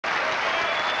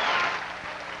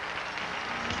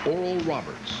Oral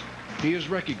Roberts. He is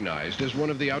recognized as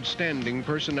one of the outstanding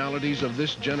personalities of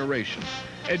this generation.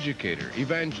 Educator,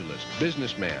 evangelist,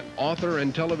 businessman, author,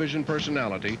 and television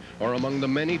personality are among the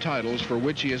many titles for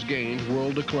which he has gained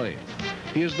world acclaim.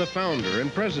 He is the founder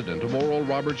and president of Oral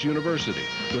Roberts University,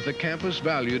 with a campus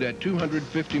valued at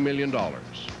 $250 million.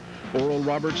 Oral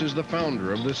Roberts is the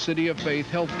founder of the City of Faith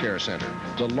Healthcare Center,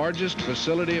 the largest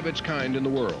facility of its kind in the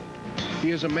world.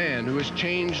 He is a man who has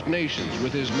changed nations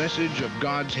with his message of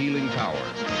God's healing power.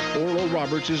 Oral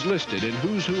Roberts is listed in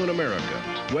Who's Who in America,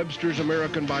 Webster's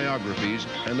American Biographies,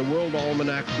 and the World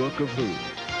Almanac Book of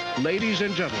Who. Ladies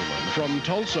and gentlemen, from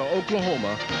Tulsa,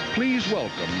 Oklahoma, please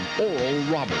welcome Oral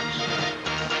Roberts.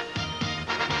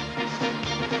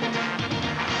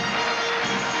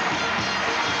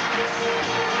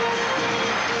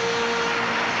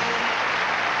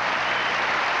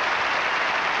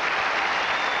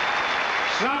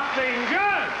 Something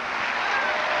good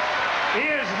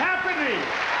is happening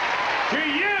to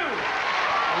you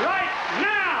right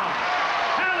now.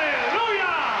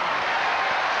 Hallelujah!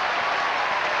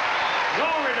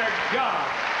 Glory to God.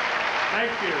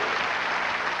 Thank you.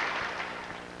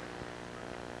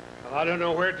 Well, I don't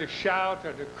know where to shout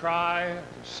or to cry, or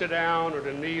to sit down or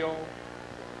to kneel,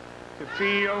 to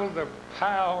feel the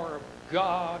power of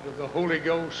God, of the Holy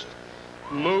Ghost,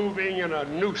 moving in a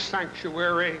new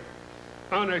sanctuary,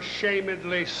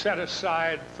 unashamedly set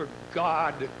aside for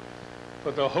God,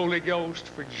 for the Holy Ghost,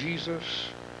 for Jesus,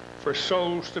 for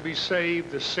souls to be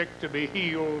saved, the sick to be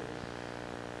healed,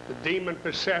 the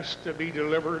demon-possessed to be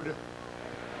delivered,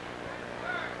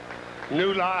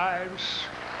 new lives.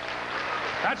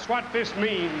 That's what this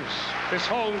means. This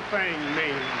whole thing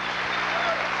means.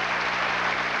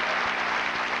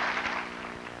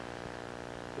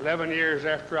 "11 years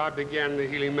after I began the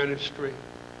healing ministry,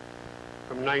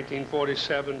 from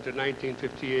 1947 to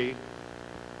 1958.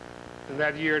 In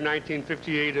that year,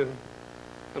 1958,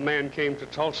 a man came to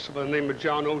Tulsa by the name of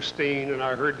John Osteen, and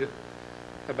I heard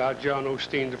about John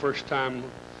Osteen the first time,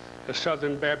 a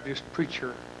Southern Baptist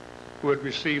preacher who had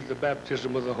received the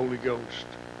baptism of the Holy Ghost.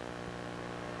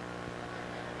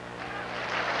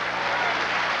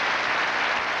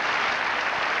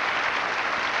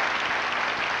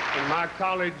 In my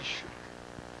college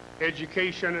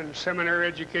education and seminary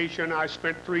education, I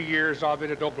spent 3 years of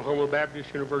it at Oklahoma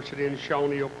Baptist University in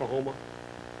Shawnee, Oklahoma.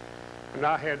 And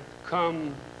I had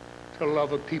come to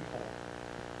love a people,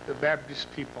 the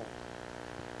Baptist people,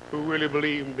 who really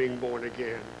believed in being born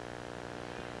again,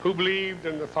 who believed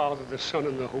in the Father, the Son,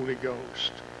 and the Holy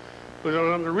Ghost, who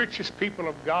were one of the richest people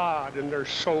of God in their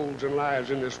souls and lives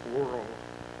in this world.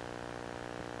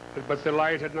 But the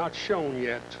light had not shone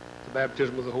yet, the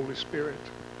baptism of the Holy Spirit.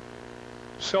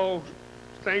 So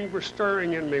things were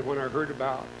stirring in me when I heard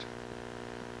about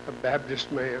a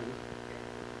Baptist man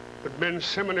who had been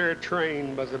seminary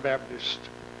trained by the Baptist,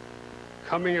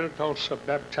 coming into Tulsa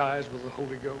baptized with the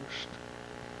Holy Ghost.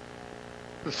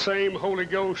 The same Holy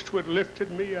Ghost who had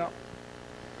lifted me up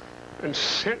and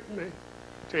sent me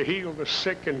to heal the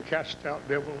sick and cast out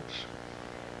devils.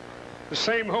 The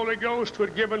same Holy Ghost who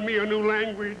had given me a new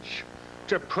language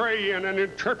to pray in and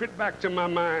interpret back to my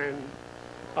mind.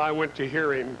 I went to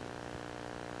hear him,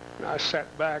 and I sat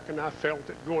back and I felt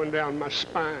it going down my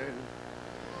spine.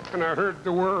 And I heard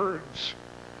the words,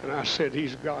 and I said,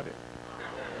 he's got it.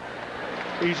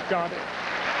 He's got it.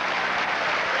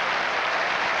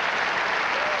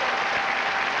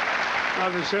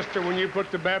 Brother, sister, when you put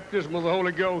the baptism of the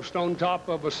Holy Ghost on top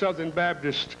of a Southern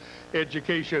Baptist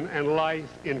education and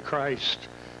life in Christ,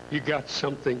 you got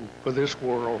something for this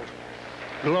world.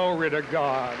 Glory to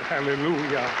God.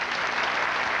 Hallelujah.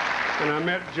 And I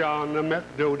met John, I met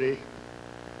Dodie,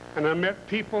 and I met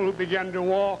people who began to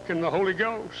walk in the Holy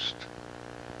Ghost.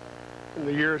 In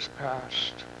the years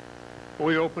past,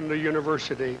 we opened a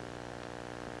university,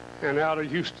 and out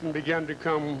of Houston began to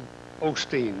come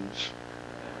Osteens.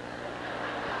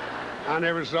 I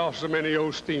never saw so many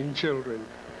Osteen children.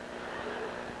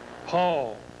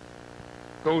 Paul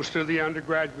goes to the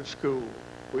undergraduate school.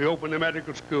 We opened the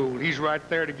medical school. He's right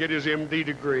there to get his MD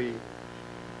degree.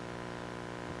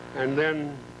 And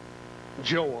then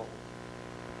Joel.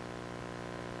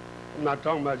 I'm not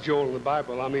talking about Joel in the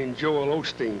Bible. I mean Joel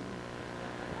Osteen.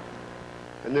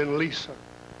 And then Lisa.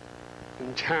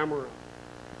 And Tamara.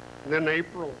 And then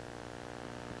April.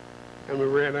 And we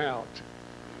ran out.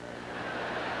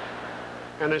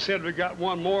 And they said we got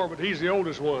one more, but he's the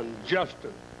oldest one,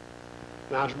 Justin.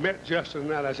 And I met Justin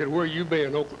and I said, where you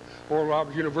been? Oral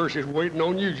Roberts University is waiting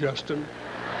on you, Justin.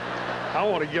 I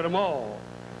want to get them all.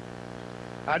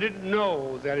 I didn't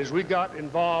know that as we got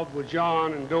involved with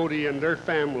John and Dodie and their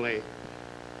family,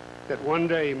 that one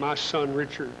day my son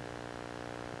Richard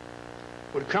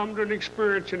would come to an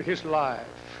experience in his life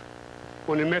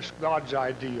when he missed God's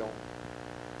ideal.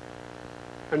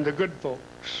 And the good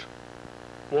folks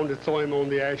wanted to throw him on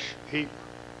the ash heap.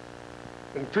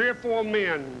 And 3 or 4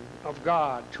 men of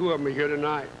God, 2 of them are here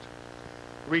tonight,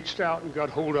 reached out and got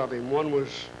hold of him. One was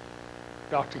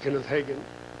Dr. Kenneth Hagin.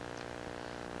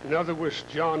 Another was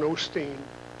John Osteen.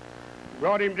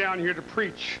 Brought him down here to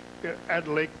preach at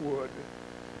Lakewood.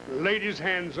 Laid his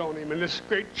hands on him, and this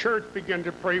great church began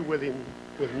to pray with him,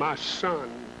 with my son.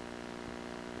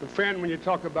 And friend, when you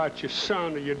talk about your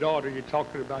son or your daughter, you're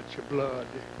talking about your blood,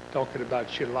 you're talking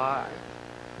about your life.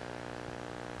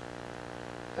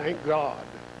 Thank God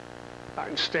I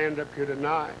can stand up here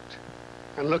tonight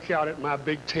and look out at my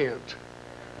big tent.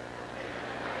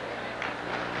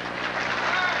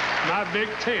 My big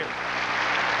tent.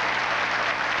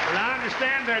 And I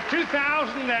understand there are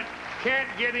 2,000 that can't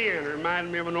get in. It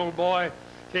reminded me of an old boy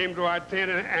came to our tent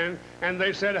and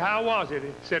they said, how was it?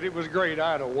 He said it was great.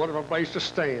 I had a wonderful place to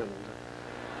stand.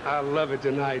 I love it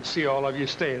tonight. See all of you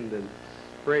standing.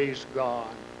 Praise God.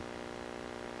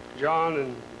 John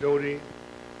and Dodie,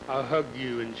 I hug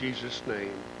you in Jesus'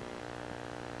 name.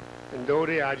 And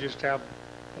Dodie, I just have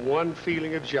one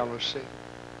feeling of jealousy.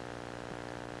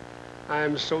 I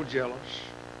am so jealous.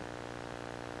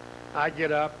 I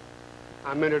get up,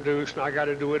 I'm introduced, and I got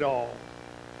to do it all.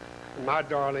 And my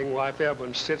darling wife,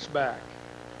 Evan, sits back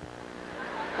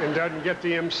and doesn't get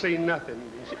to MC nothing.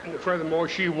 Furthermore,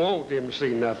 she won't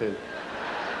MC nothing.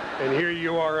 And here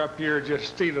you are up here just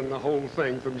stealing the whole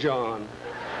thing from John.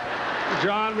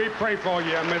 John, we pray for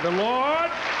you. May the Lord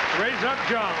raise up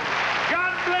John.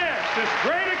 God bless this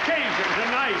great occasion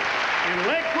tonight in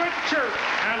Lakewood Church.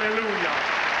 Hallelujah.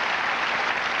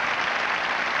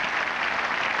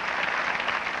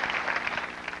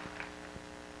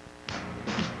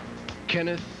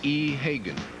 Kenneth E.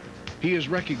 Hagin. He is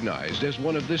recognized as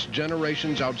one of this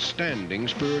generation's outstanding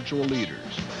spiritual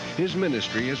leaders. His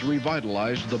ministry has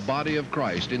revitalized the body of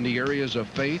Christ in the areas of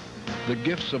faith, the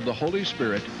gifts of the Holy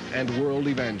Spirit, and world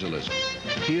evangelism.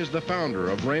 He is the founder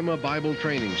of Rhema Bible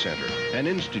Training Center, an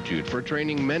institute for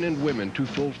training men and women to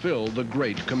fulfill the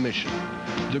Great Commission.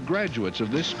 The graduates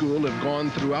of this school have gone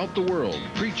throughout the world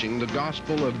preaching the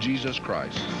gospel of Jesus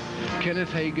Christ.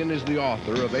 Kenneth Hagin is the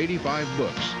author of 85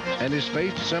 books, and his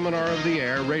Faith Seminar of the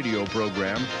Air radio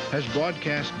program has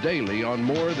broadcast daily on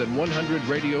more than 100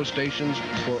 radio stations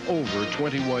for over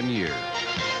 21 years.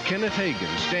 Kenneth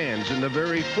Hagin stands in the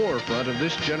very forefront of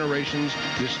this generation's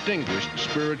distinguished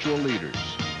spiritual leaders.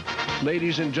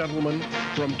 Ladies and gentlemen,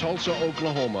 from Tulsa,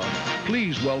 Oklahoma,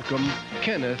 please welcome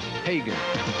Kenneth Hagin.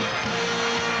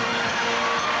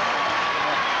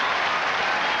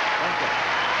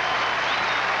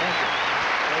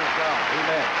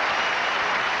 Amen.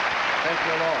 Thank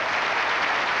you, Lord.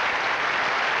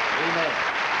 Amen.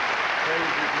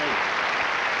 Praise His name.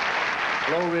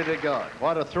 Glory to God.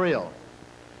 What a thrill.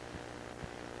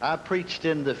 I preached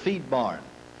in the feed barn.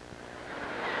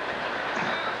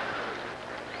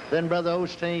 Then Brother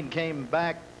Osteen came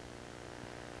back,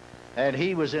 and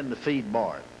he was in the feed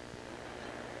barn.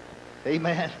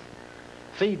 Amen.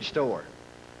 Feed store.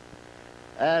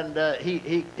 And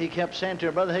he kept saying to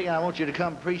her, Brother Hagin, I want you to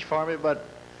come preach for me, but,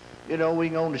 you know, we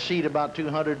can only seat about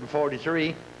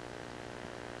 243,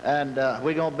 and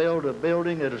we're going to build a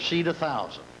building that'll seat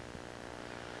 1,000.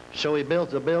 So he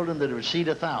built a building that would seat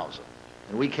 1,000,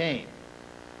 and we came.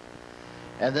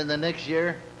 And then the next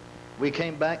year, we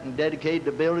came back and dedicated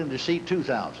the building to seat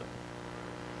 2,000.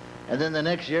 And then the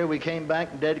next year, we came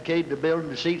back and dedicated the building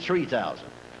to seat 3,000.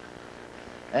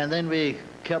 And then we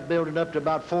kept building up to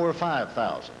about 4,000 or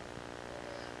 5,000.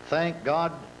 Thank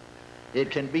God it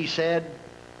can be said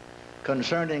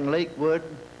concerning Lakewood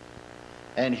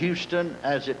and Houston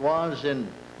as it was in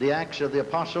the Acts of the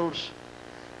Apostles,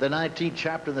 the 19th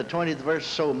chapter and the 20th verse,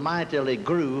 so mightily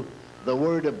grew the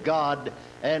word of God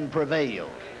and prevailed.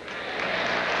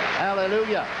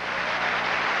 Hallelujah.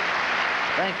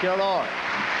 Thank you, Lord.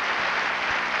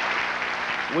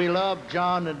 We love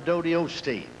John and Dodie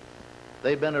Osteen.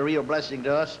 They've been a real blessing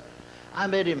to us. I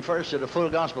met him first at a Full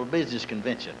Gospel Business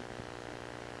Convention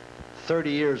 30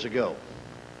 years ago.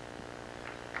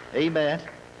 Amen.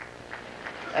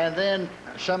 And then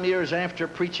some years after,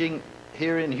 preaching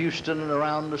here in Houston and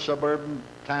around the suburban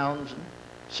towns and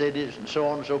cities and so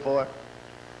on and so forth,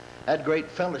 had great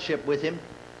fellowship with him.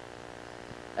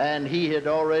 And he had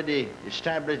already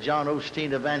established John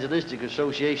Osteen Evangelistic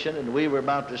Association, and we were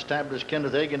about to establish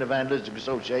Kenneth Hagin Evangelistic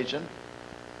Association.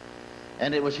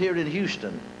 And it was here in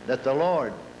Houston that the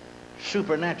Lord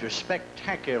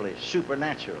spectacularly,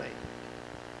 supernaturally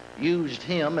used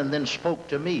him and then spoke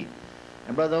to me.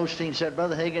 And Brother Osteen said,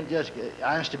 Brother Hagin,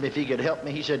 I asked him if he could help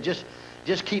me. He said,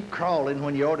 just keep crawling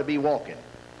when you ought to be walking.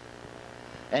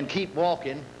 And keep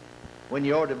walking when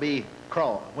you ought to be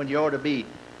when you ought to be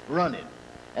running.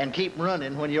 And keep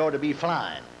running when you ought to be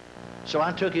flying. So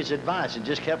I took his advice and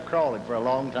just kept crawling for a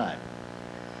long time.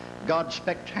 God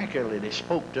spectacularly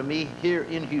spoke to me here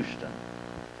in Houston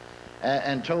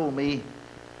and told me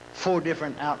 4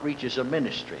 different outreaches of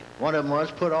ministry. One of them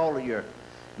was put all of your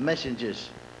messages,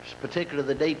 particularly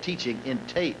the day teaching,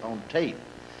 on tape,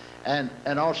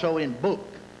 and also in book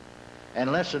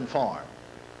and lesson form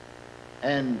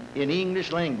and in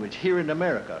English language here in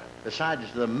America, besides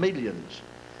the millions.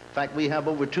 In fact, we have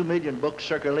over 2 million books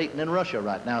circulating in Russia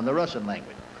right now in the Russian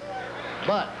language.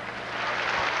 But,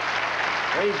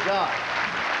 praise God.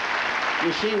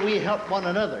 You see, we helped one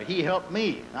another. He helped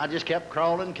me. I just kept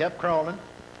crawling.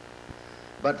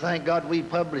 But thank God we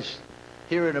published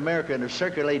here in America and have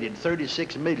circulated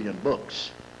 36 million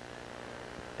books.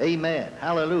 Amen.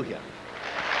 Hallelujah.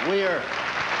 We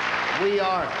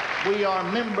are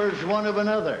members one of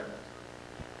another.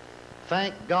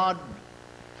 Thank God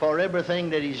for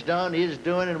everything that he's done, is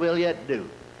doing, and will yet do.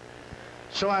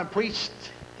 So I preached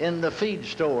in the feed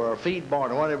store or feed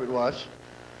barn or whatever it was.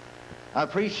 I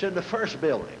preached in the first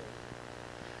building.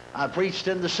 I preached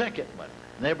in the second one.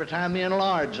 And every time they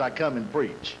enlarge, I come and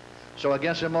preach. So I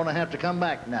guess I'm going to have to come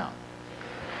back now.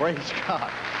 Praise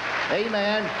God.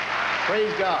 Amen.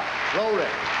 Praise God. Glory.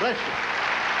 Bless you.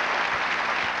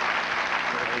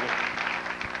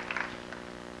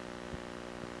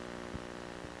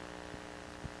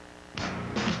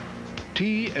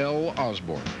 T.L.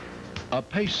 Osborn. A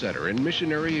pace-setter in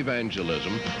missionary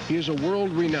evangelism, he is a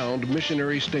world-renowned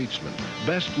missionary statesman,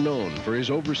 best known for his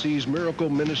overseas miracle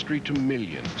ministry to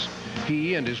millions.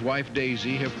 He and his wife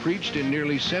Daisy have preached in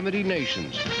nearly 70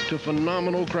 nations to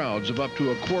phenomenal crowds of up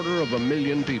to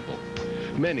 250,000 people.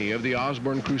 Many of the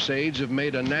Osborn Crusades have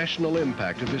made a national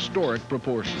impact of historic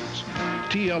proportions.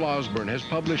 T.L. Osborn has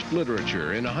published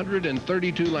literature in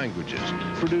 132 languages,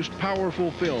 produced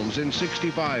powerful films in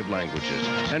 65 languages,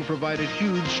 and provided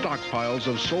huge stockpiles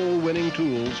of soul-winning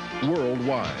tools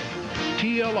worldwide.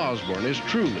 T.L. Osborn is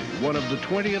truly one of the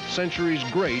 20th century's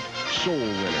great soul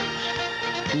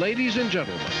winners. Ladies and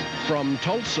gentlemen, from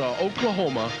Tulsa,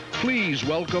 Oklahoma, please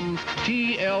welcome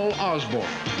T.L. Osborn.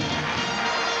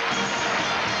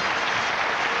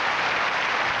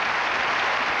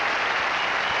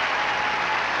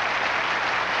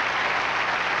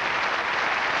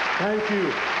 Thank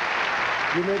you.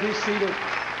 You may be seated.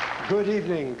 Good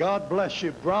evening. God bless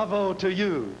you. Bravo to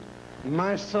you.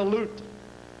 My salute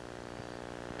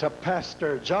to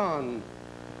Pastor John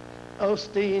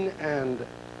Osteen and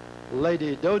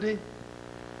Lady Dodie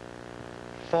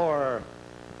for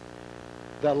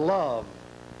the love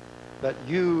that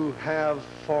you have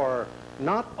for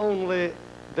not only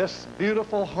this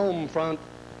beautiful home front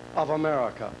of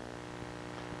America,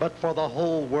 but for the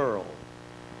whole world.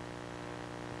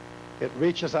 It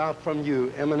reaches out from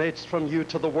you, emanates from you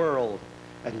to the world,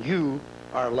 and you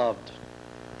are loved.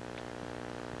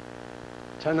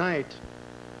 Tonight,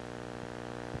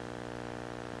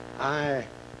 I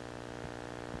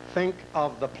think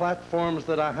of the platforms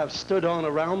that I have stood on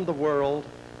around the world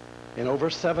in over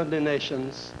 70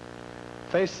 nations,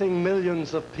 facing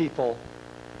millions of people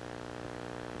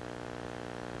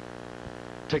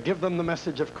to give them the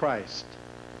message of Christ.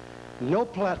 No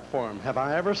platform have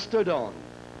I ever stood on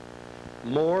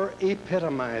more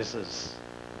epitomizes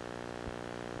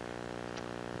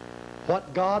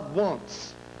what God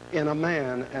wants in a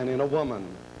man and in a woman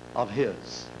of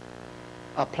his.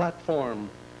 A platform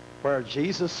where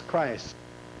Jesus Christ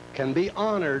can be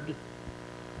honored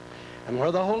and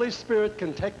where the Holy Spirit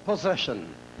can take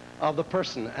possession of the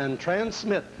person and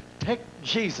take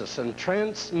Jesus and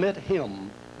transmit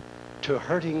him to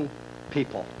hurting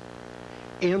people.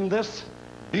 In this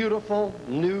beautiful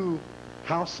new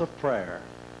house of prayer,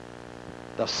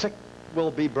 the sick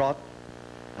will be brought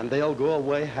and they'll go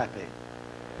away happy.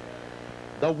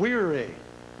 The weary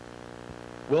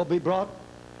will be brought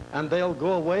and they'll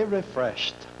go away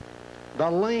refreshed. The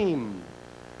lame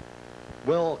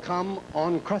will come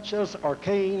on crutches or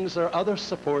canes or other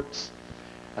supports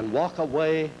and walk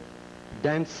away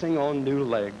dancing on new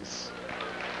legs.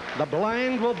 The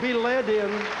blind will be led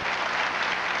in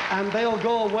and they'll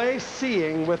go away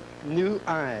seeing with new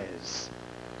eyes.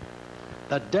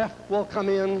 The deaf will come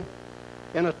in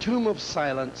a tomb of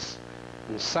silence,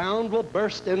 and sound will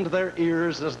burst into their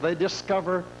ears as they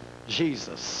discover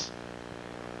Jesus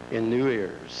in new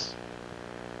ears.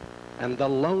 And the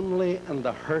lonely and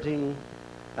the hurting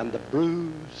and the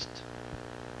bruised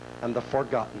and the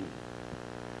forgotten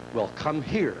will come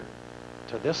here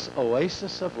to this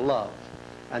oasis of love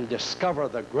and discover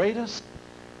the greatest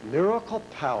miracle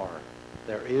power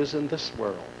there is in this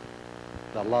world,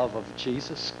 the love of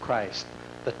Jesus Christ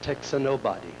that takes a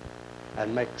nobody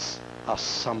and makes a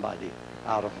somebody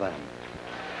out of them.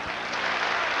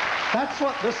 That's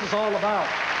what this is all about.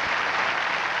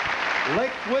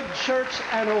 Lakewood Church,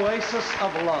 an oasis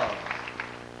of love.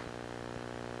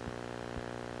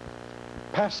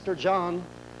 Pastor John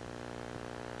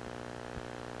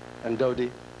and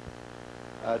Dodie,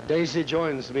 Daisy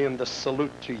joins me in the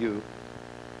salute to you.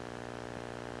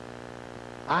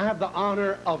 I have the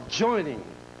honor of joining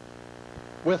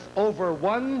with over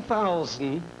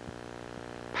 1,000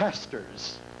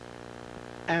 pastors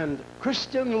and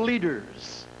Christian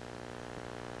leaders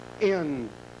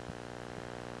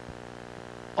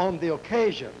on the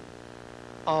occasion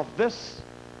of this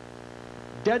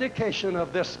dedication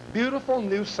of this beautiful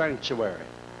new sanctuary,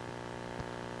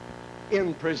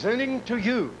 in presenting to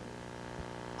you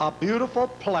a beautiful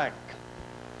plaque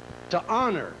to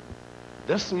honor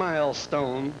this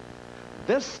milestone,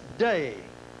 this day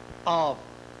of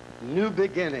new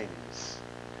beginnings.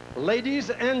 Ladies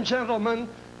and gentlemen,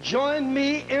 join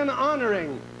me in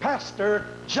honoring Pastor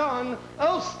John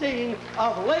Osteen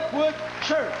of Lakewood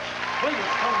Church. Please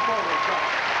come forward,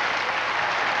 John.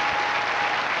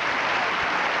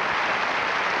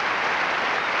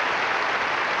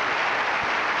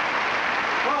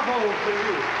 Bravo to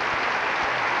you.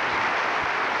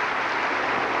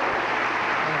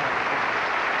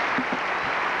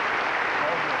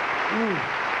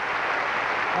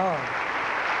 Oh.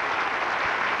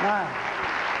 Now,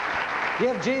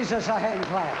 give Jesus a hand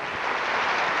clap.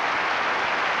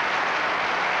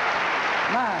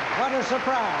 My, what a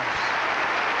surprise.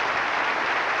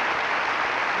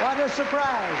 What a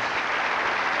surprise.